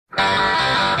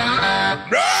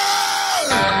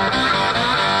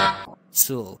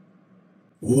Sul.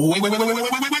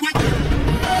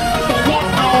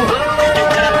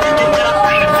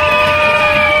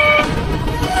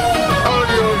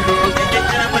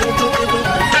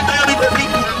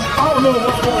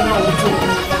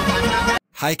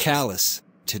 Hi Callus,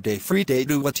 today free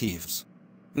derivatives.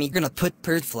 Me gonna put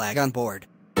bird flag on board.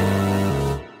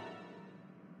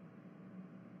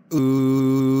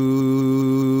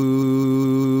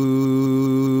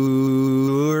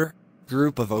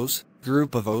 Group of O's,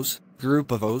 group of O's,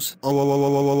 group of O's.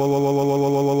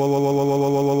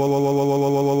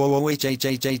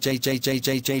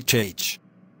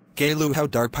 Gayloo, how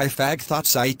dark Pythag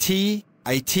thoughts IT,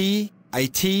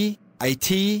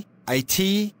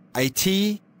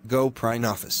 go prime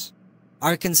office.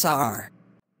 Arkansas R.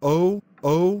 O,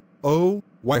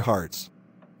 Y hearts.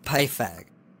 Pythag.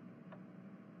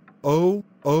 O,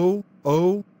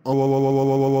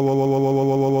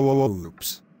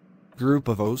 oops. Group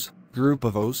of O's, group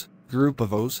of O's, group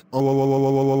of O's.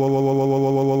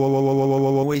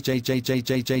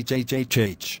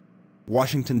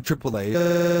 Washington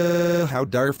AAA. How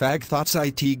Darfag thoughts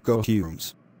IT go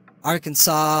Humes.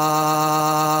 Arkansas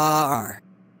R.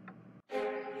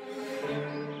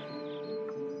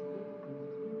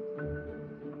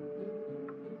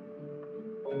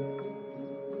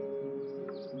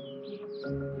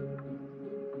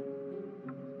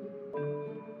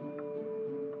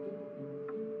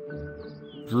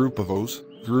 Group of O's,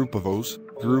 group of O's,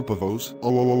 group of O's.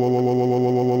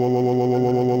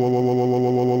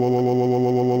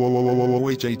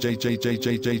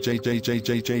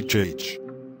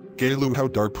 Gayloo, how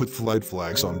dark put flight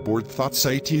flags on board thoughts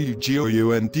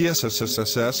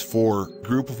ITUGOUNDSSSS for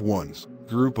group of ones,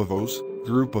 group of O's,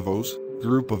 group of O's,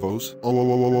 group of O's.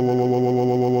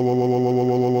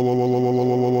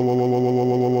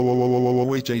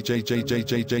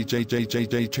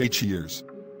 Years.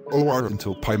 OR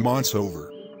until Piemont's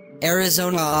over.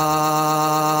 Arizona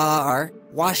R.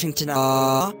 Washington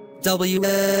R.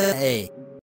 WA.